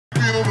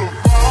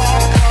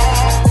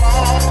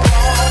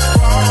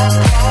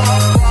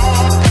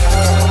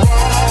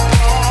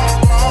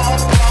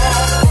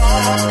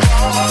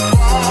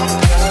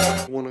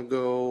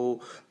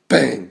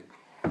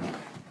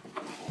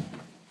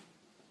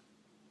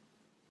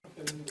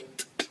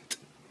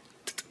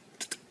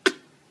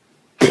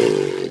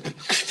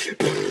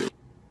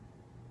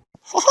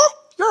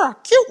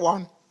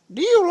one.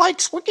 Do you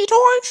like squeaky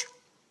toys?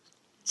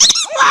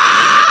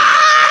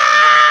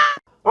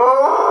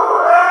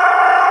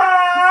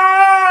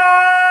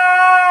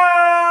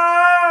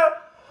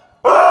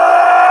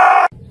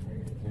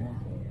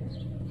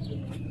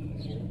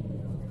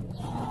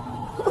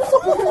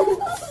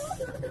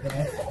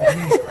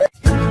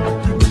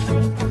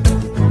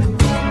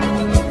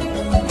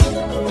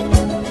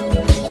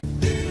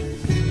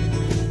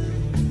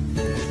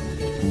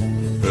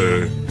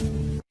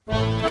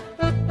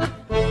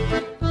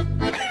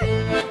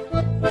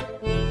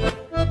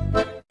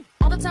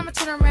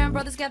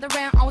 Brothers gather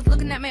around, always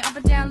looking at me up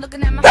and down,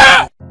 looking at my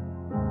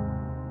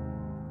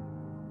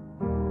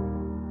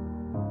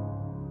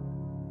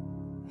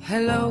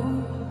Hello.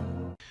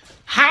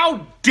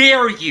 How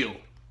dare you?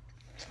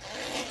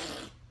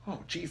 Oh,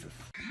 Jesus.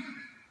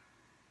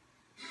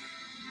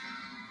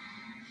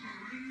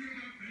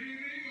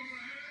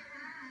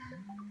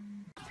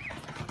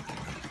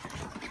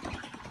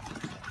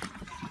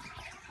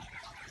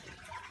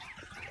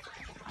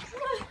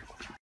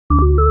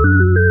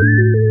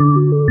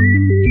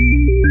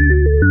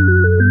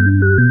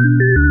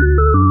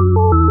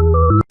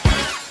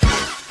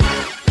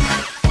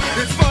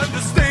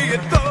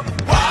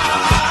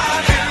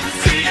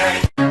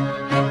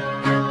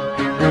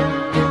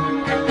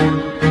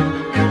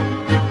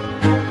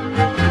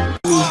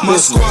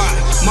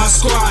 My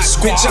squad,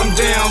 bitch, I'm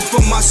down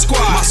for my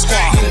squad.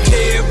 Don't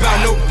care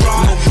about no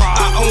problem.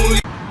 I only.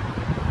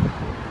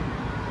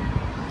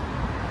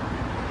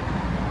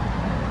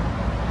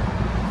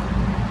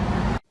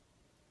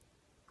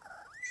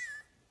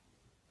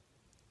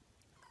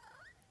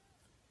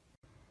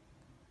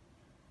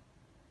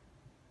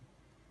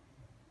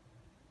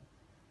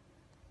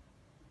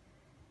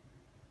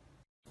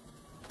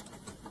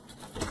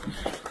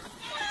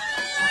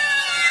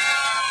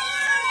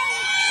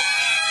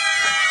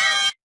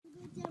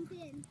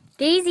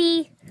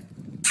 Daisy!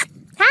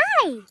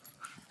 Hi!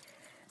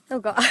 Oh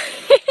god.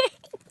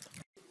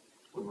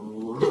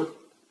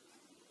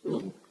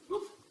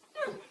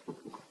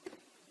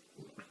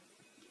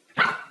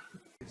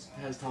 It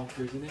has Tom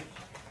Cruise in it.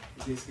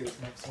 He basically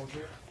is next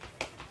soldier.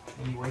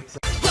 And he wakes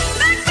up.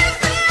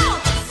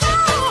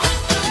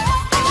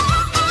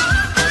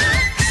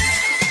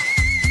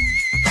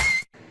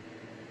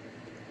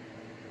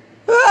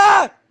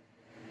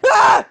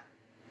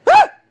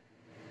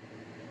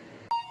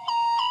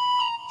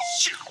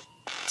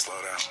 Slow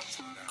down,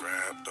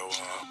 grab the wall,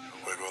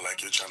 wiggle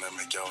like you're trying to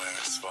make your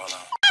ass fall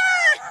out.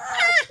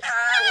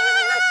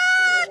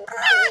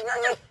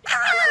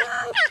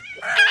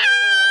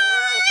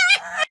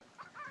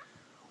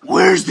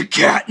 Where's the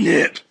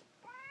catnip?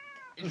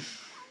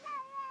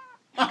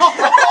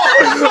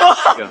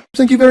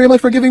 Thank you very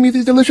much for giving me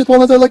these delicious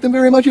walnuts. I like them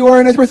very much. You are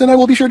a nice person. I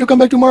will be sure to come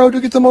back tomorrow to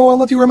get some more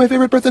walnuts. You are my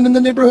favorite person in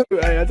the neighborhood.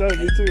 Hey, I told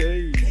you too.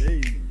 Hey.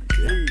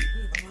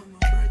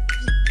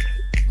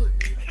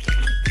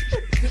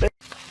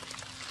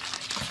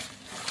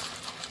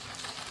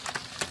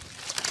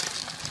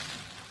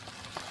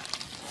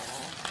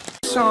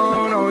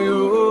 On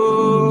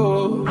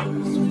you.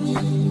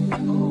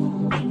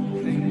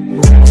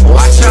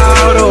 Watch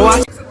out, oh,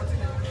 watch.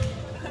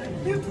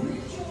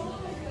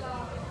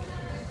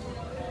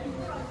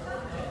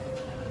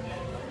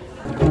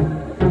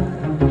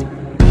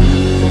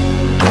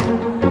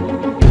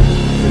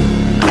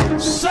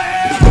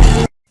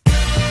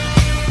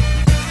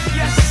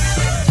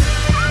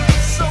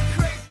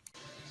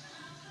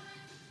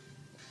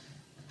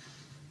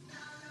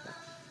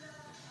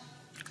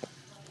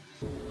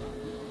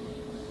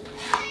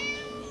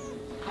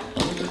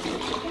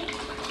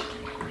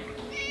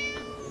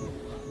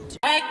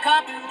 Wake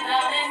up,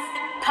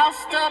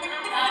 coast up,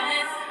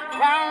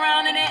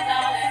 round in it,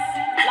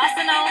 lost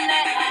and on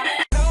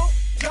that. Don't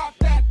drop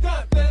that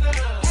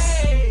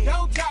hey,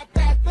 don't drop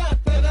that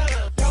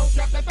don't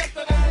drop that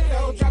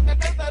don't drop that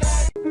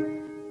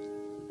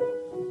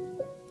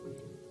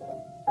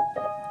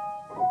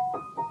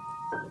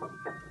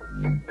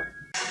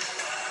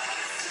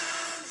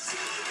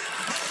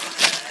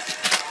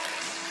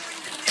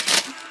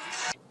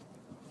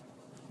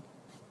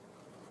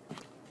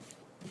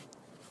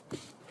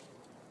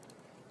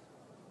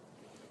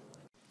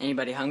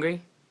Anybody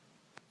hungry?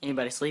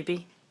 Anybody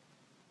sleepy?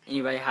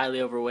 Anybody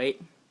highly overweight?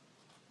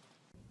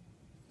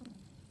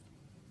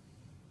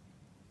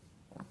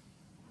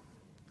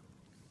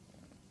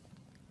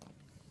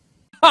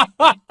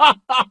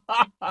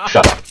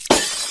 Shut up.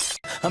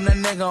 I'm that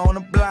nigga on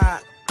the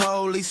block.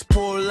 Police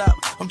pull up.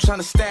 I'm trying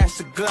to stash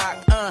the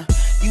Glock.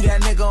 You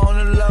that nigga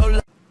on the low.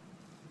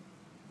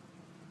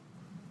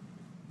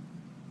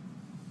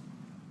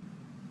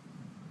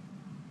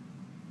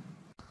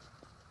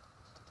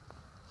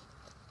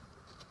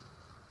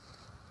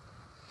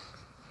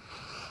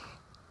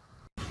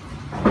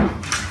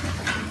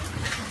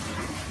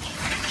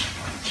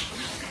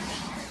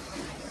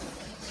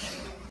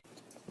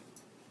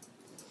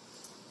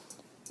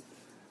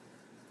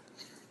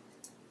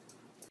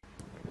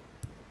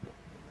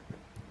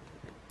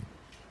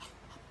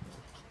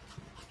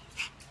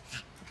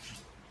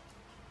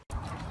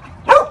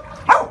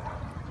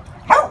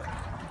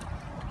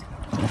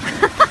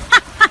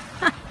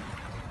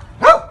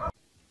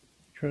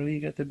 Charlie, you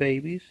got the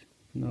babies?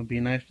 No, be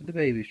nice to the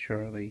babies,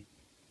 Charlie.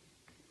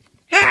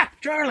 Ah!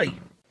 Charlie!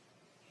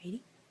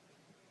 Ready?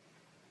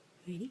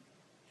 Ready?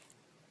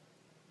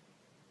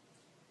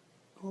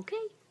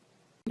 Okay.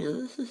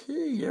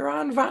 You're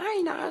on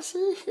Vine,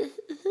 Ozzy.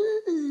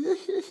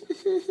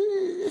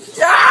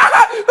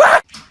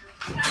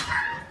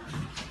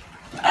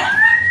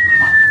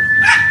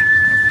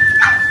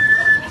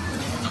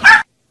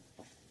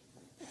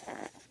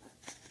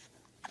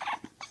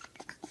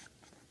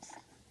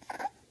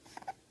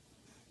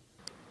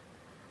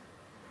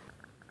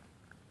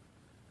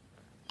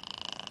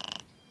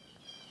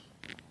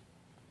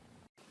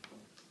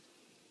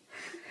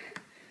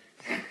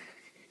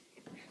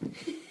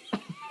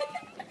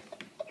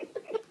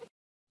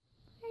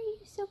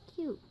 You're so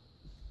cute.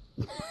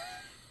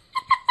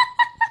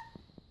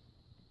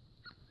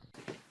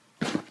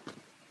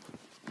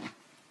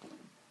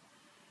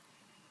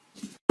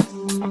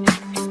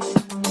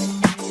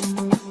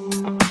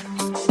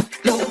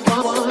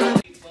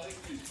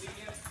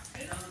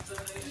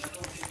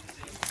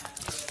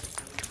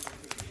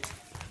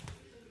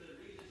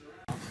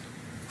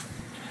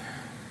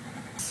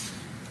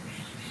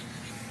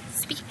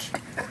 Speak.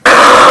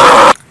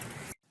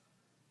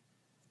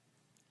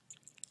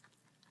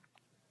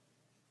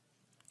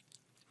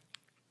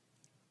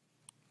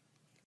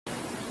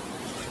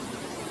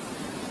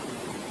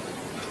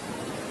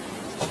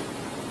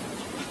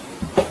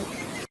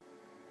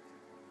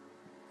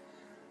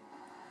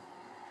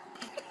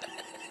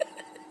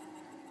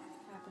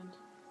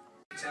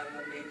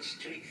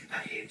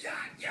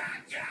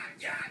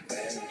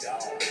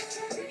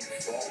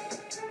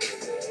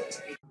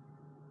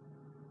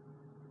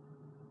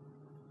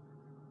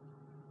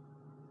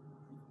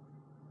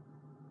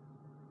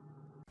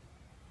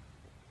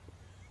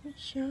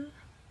 Sure.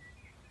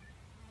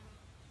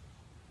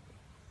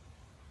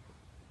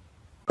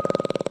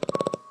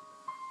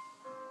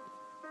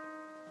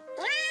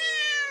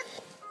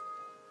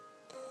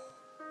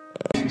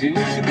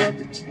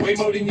 Way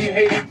more than you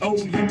hate. Oh,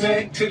 you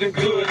back to the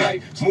good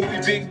life.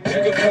 Movie big, you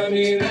can find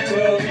me in the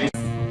club.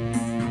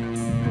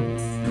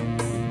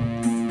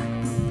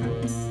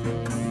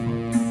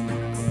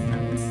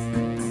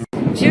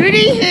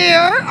 Judy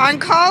here on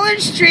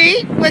College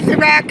Street with the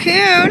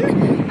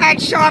raccoon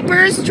at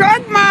Shoppers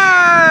Drug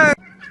Mart.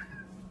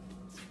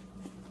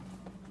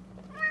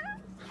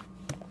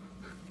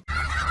 Look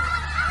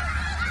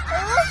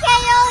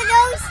at all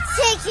those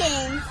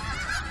chickens.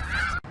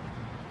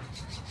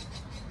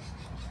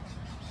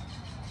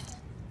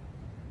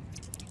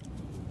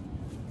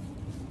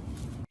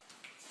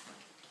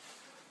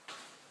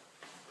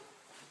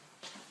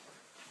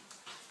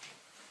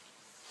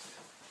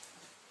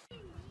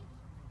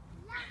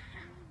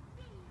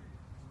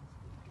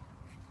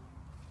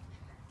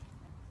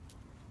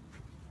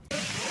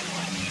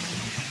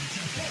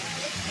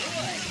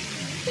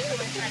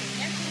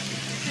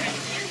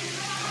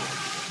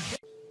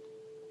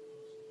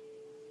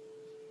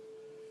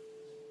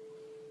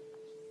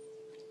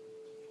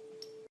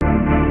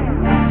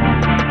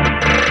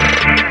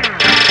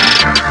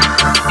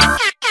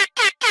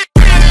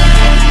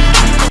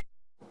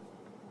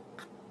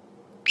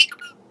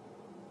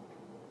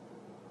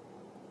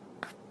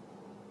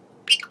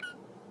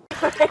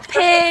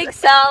 Pig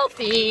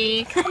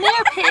selfie. Come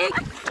here, pig.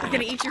 I'm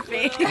gonna eat your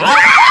face.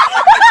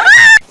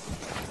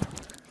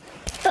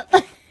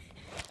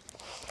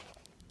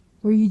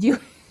 What are you doing?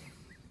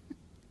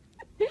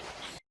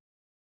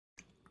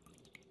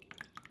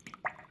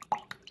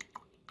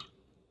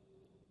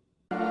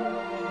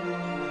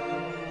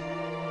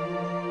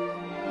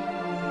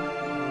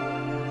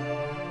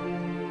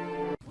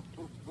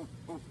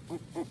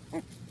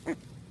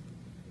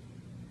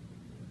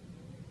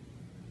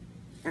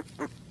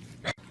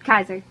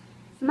 Kaiser.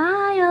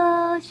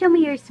 Smile. Show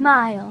me your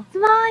smile.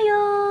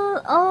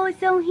 Smile. Oh,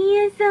 so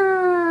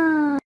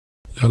handsome.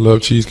 I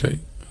love cheesecake.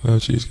 I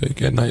love cheesecake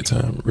at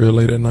nighttime, real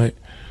late at night.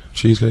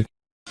 Cheesecake.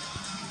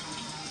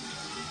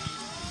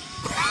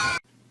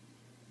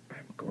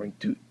 I'm going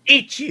to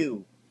eat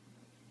you.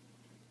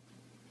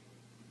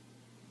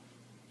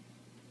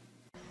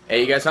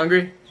 Hey, you guys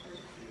hungry?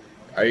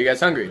 Are you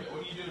guys hungry?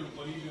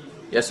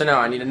 Yes or no?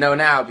 I need to know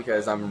now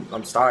because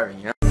I'm starving,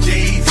 you know?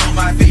 J's on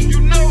my feet,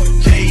 you know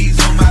it. J's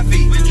on my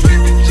feet,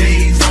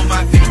 J's on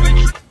my feet.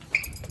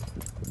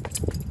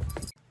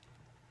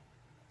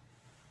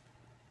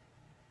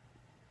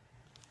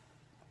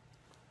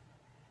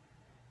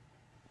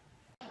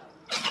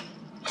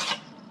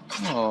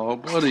 Oh,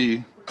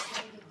 buddy.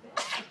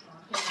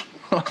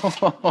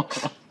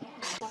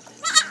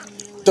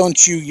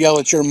 Don't you yell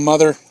at your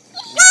mother.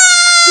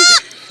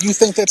 You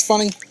think that's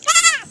funny?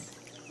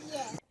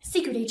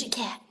 Secret Agent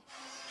Cat.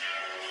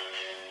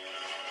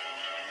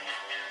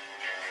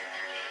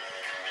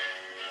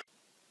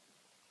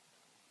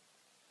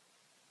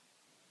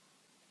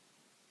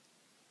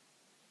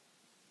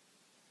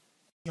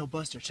 Yo,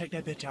 Buster, check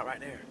that bitch out right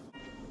there.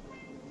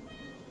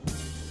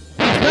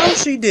 No,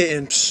 she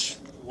didn't. Psh.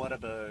 What a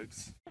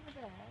bugs.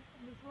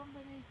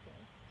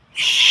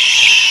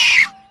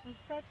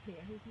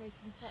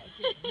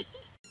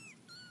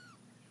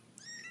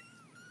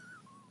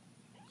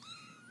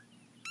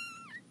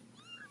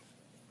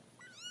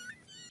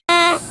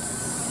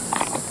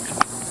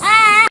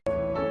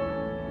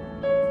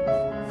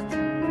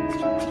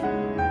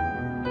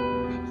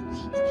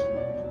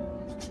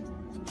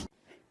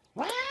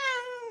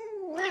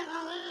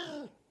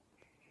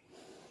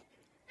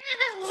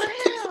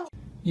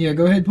 Yeah,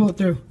 go ahead, pull it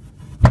through.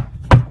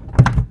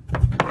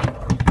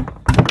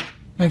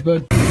 Thanks,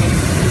 bud.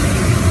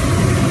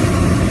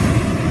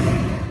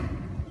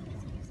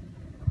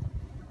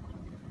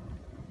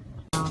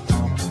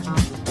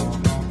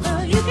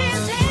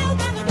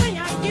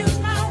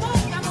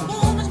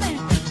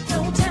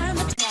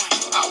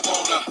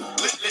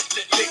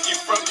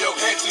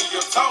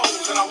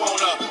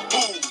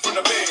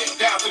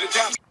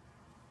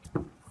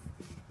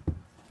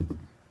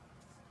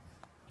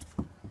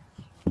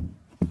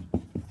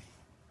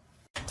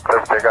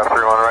 Take off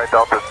 31 right,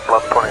 Delta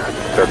 1120.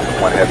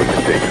 That's one heavy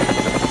contagion.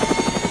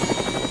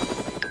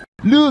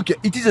 Look,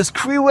 it is a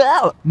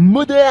squirrel!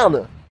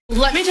 Modern!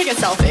 Let me take a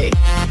selfie.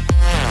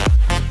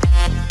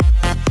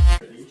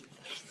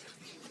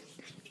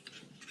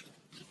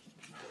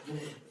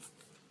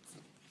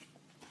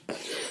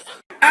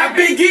 I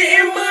been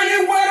getting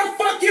money, where the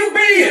fuck you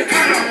been?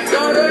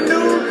 Got a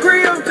new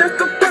crib just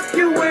to fuck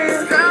you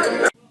in.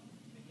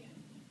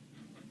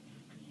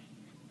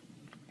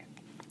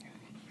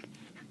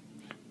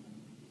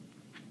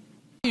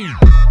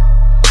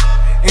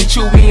 And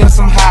chew me on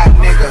some hot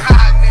nigga.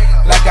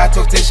 Like I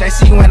told Tish, I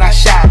see you when I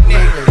shot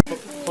nigga.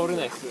 通れ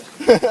ないっす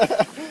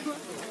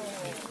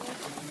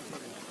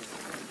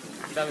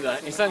ダメだ、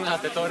餌があ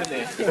って通れね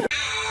え。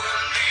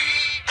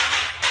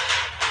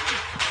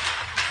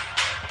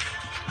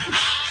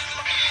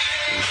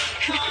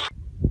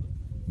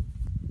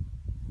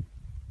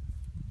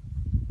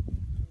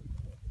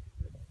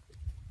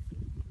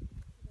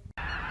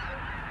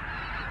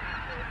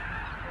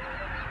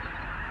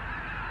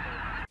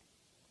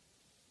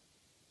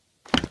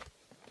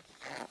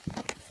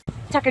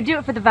Tucker, do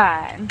it for the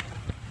vine.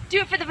 Do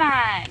it for the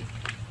vine.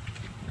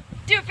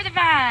 Do it for the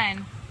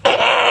vine.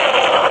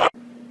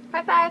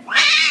 High five.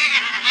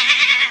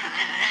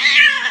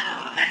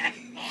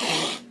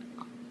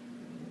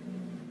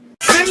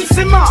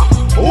 Simmer,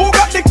 who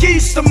got the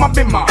keys to my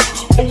bimmer?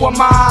 Who am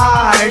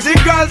I? The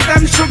girls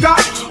them sugar.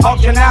 How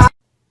can I?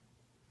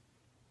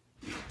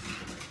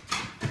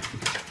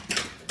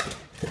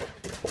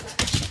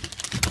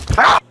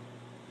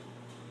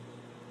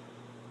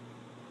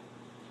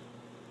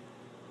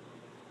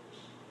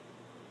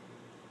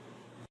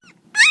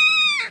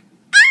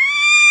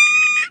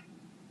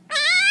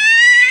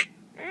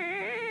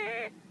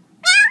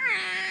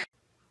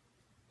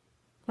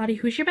 Lottie,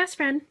 who's your best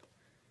friend?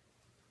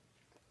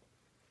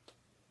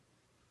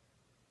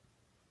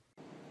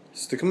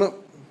 Stick them up.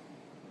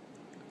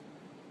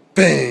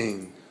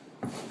 Bang!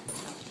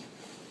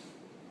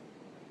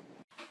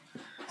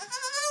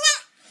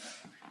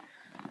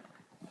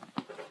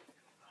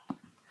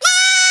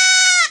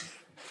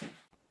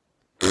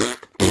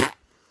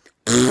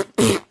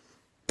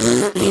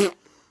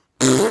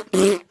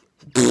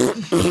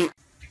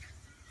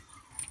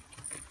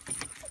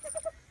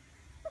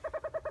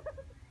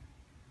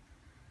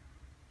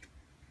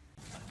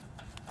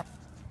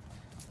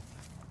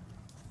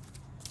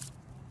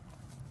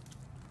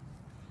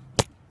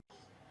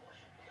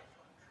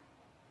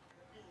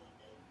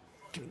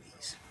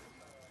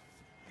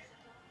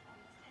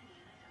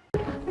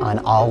 On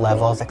all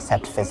levels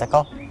except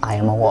physical, I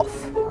am a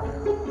wolf.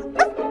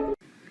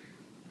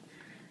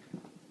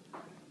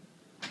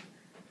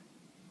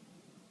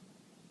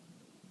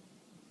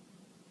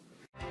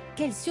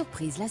 Quelle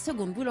surprise la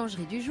seconde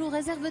boulangerie du jour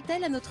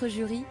réserve-t-elle à notre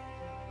jury?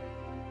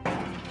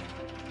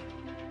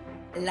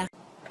 La...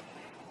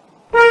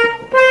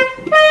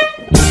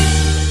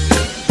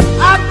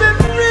 I've been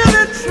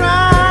really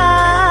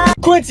trying.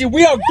 Quincy,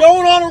 we are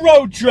going on a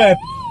road trip!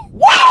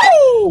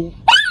 Woo!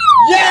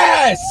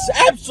 Yes!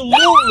 Absolutely!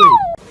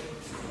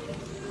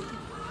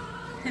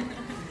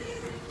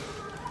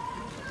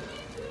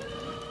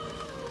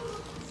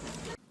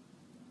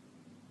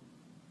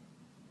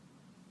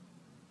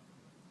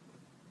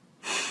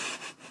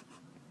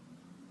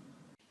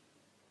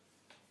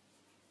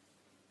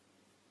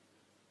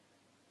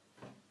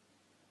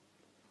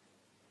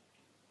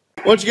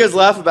 Why don't you guys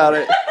laugh about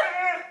it?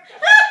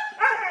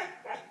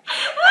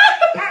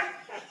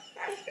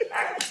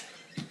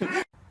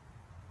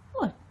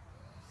 What?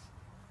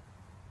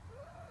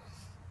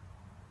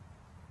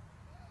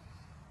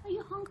 Are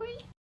you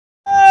hungry?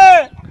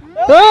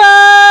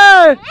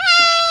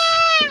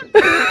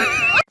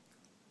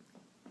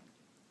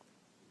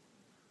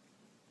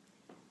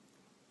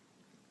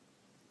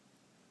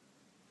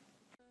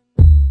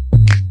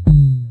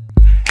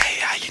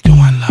 How you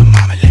doing, love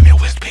mama? Let me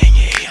whisper in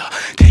your ear.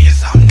 Tell you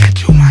something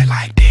that you might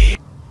like to hear.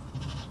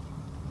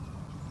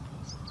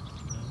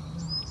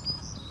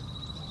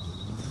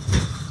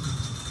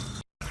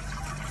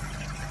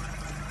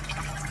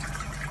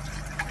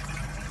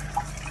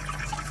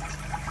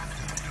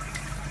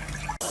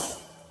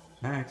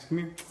 Max, come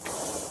here.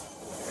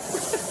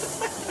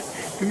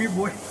 Come here,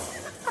 boy.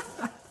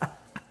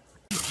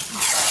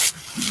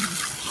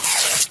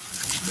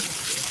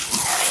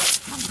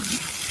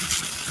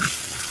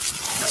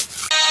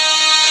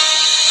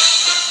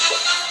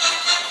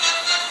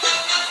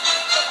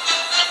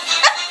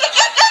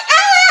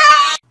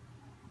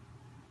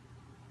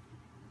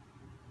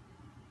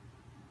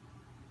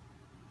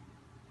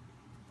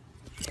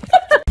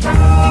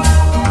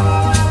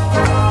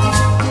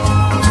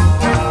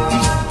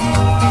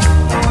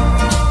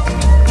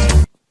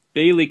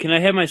 Bailey, can I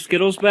have my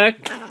Skittles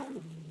back?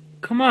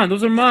 Come on,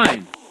 those are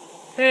mine.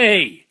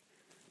 Hey!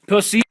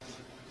 Pussy!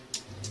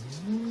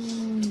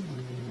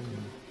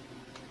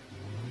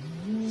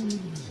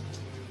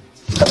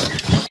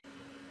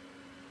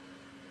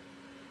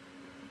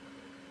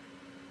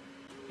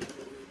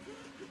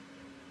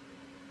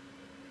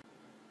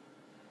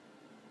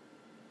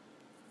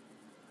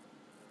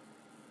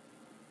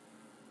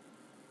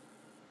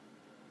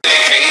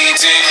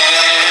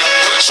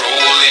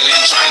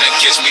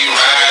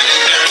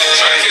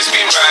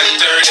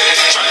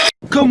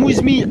 Come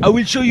with me, I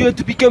will show you how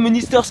to become an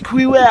Easter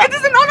squirrel. It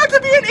is an honor to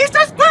be an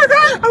Easter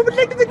squirrel! I would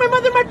like to thank my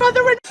mother, my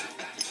father, and...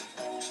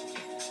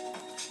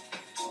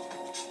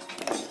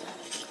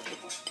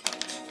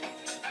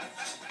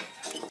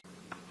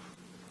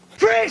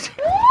 Freeze!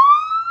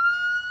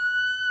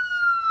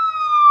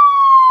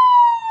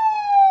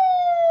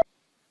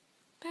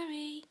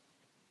 Barry,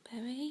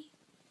 Barry,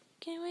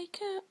 can you wake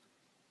up?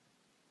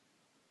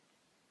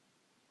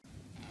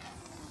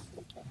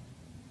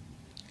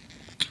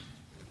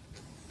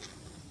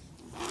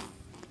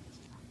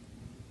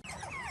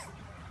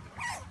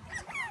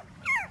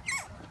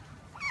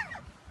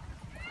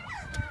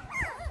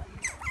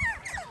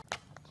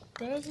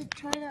 There's a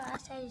turtle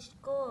outside of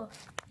school.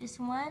 It's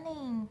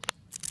running.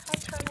 Hi,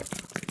 turtle.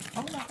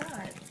 Oh my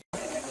god.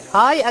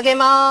 はい、あげ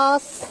ま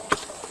す。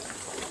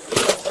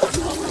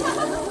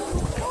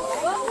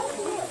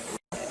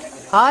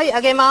はい、あ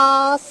げ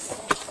ます。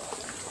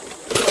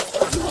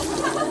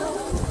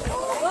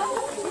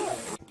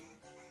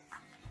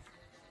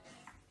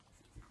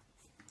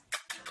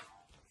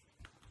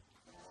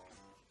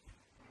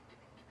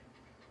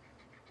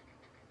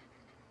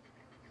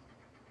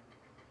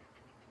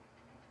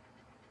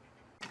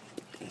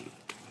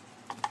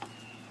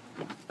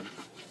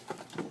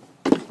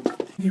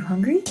Are you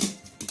hungry?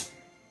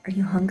 Are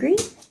you hungry?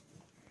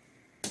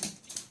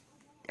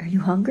 Are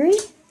you hungry?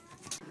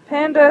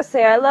 Panda,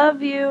 say I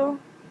love you.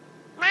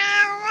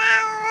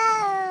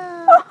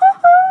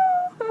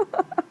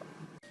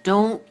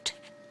 Don't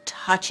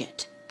touch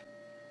it.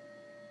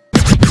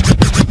 Fuck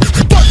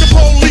the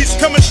police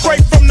coming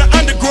straight from the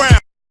underground.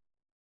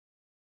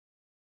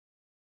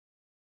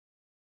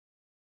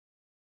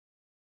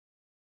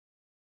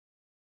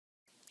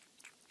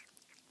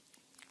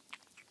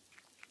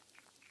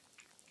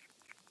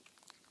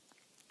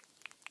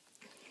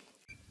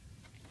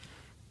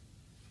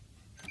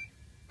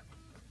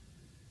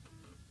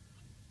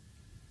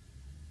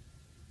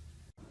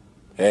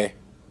 Hey,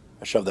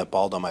 I shoved that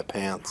ball down my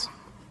pants.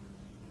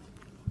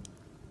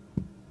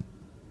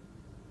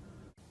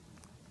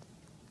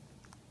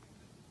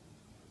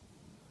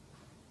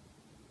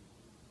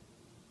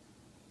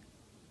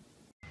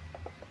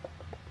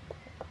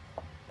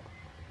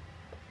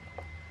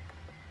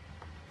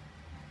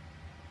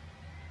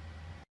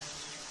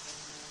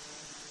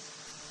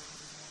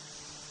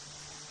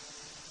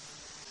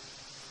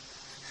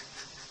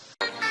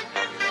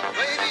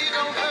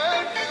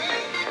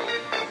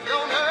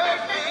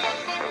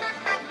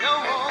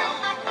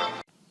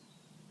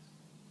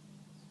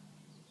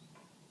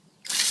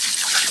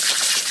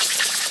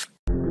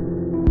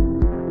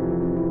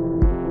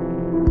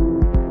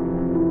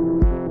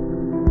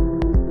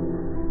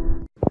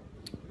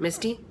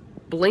 Misty,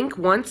 blink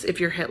once if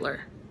you're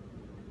Hitler.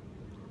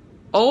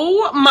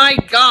 Oh my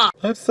god!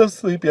 I'm so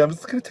sleepy. I'm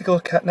just gonna take a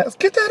little cat nap. Let's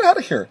get that out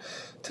of here.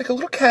 Take a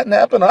little cat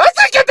nap and I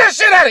say get that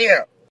shit out of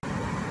here!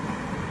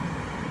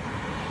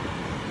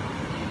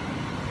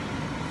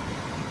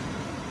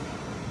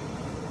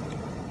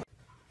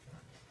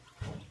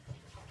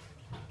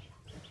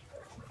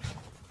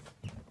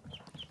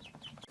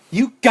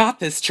 You got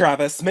this,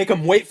 Travis. Make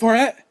him wait for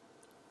it.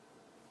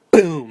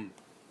 Boom.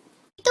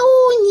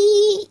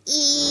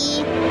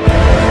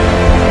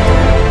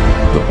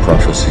 The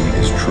prophecy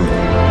is true.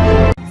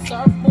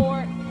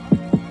 Surfboard,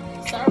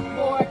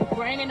 surfboard,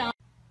 raining on.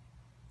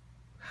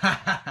 Are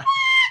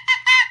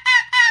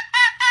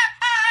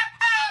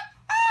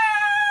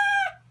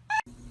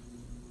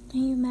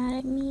you mad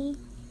at me?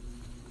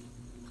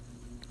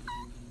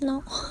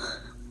 No.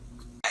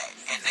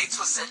 And they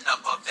twisting up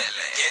a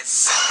belly. Get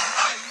silly.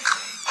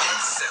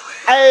 Get silly.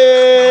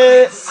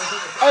 Hey,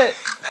 hey.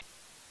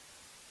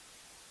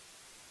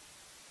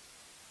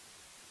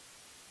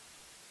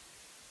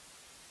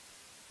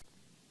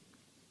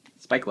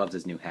 Spike loves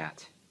his new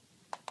hat.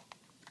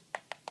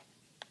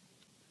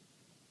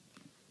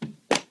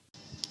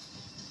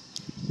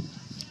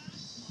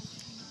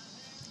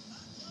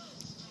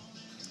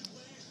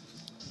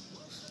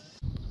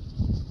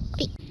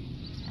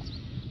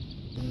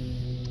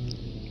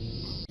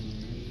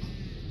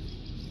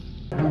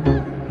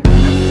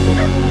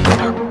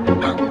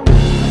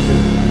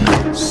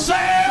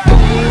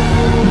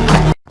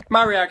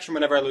 My reaction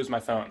whenever I lose my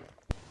phone.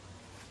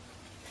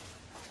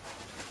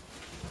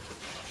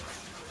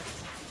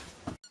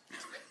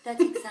 That's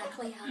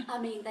exactly how,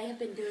 I mean, they have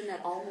been doing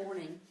that all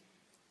morning.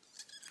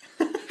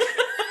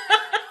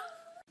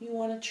 You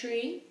want a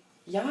tree?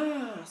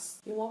 Yes.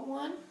 You want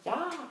one?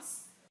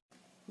 Yes.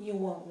 You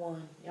want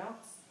one? Yes.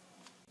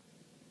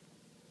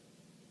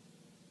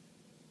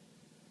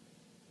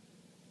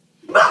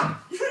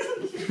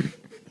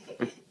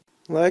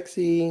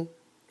 Lexi.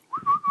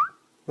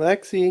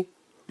 Lexi.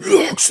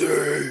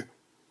 Lexi.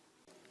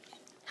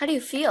 How do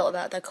you feel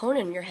about that cone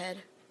in your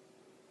head?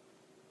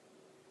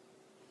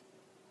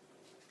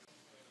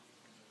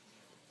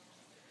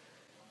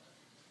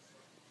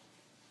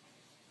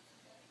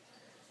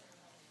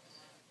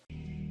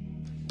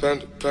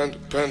 Panda.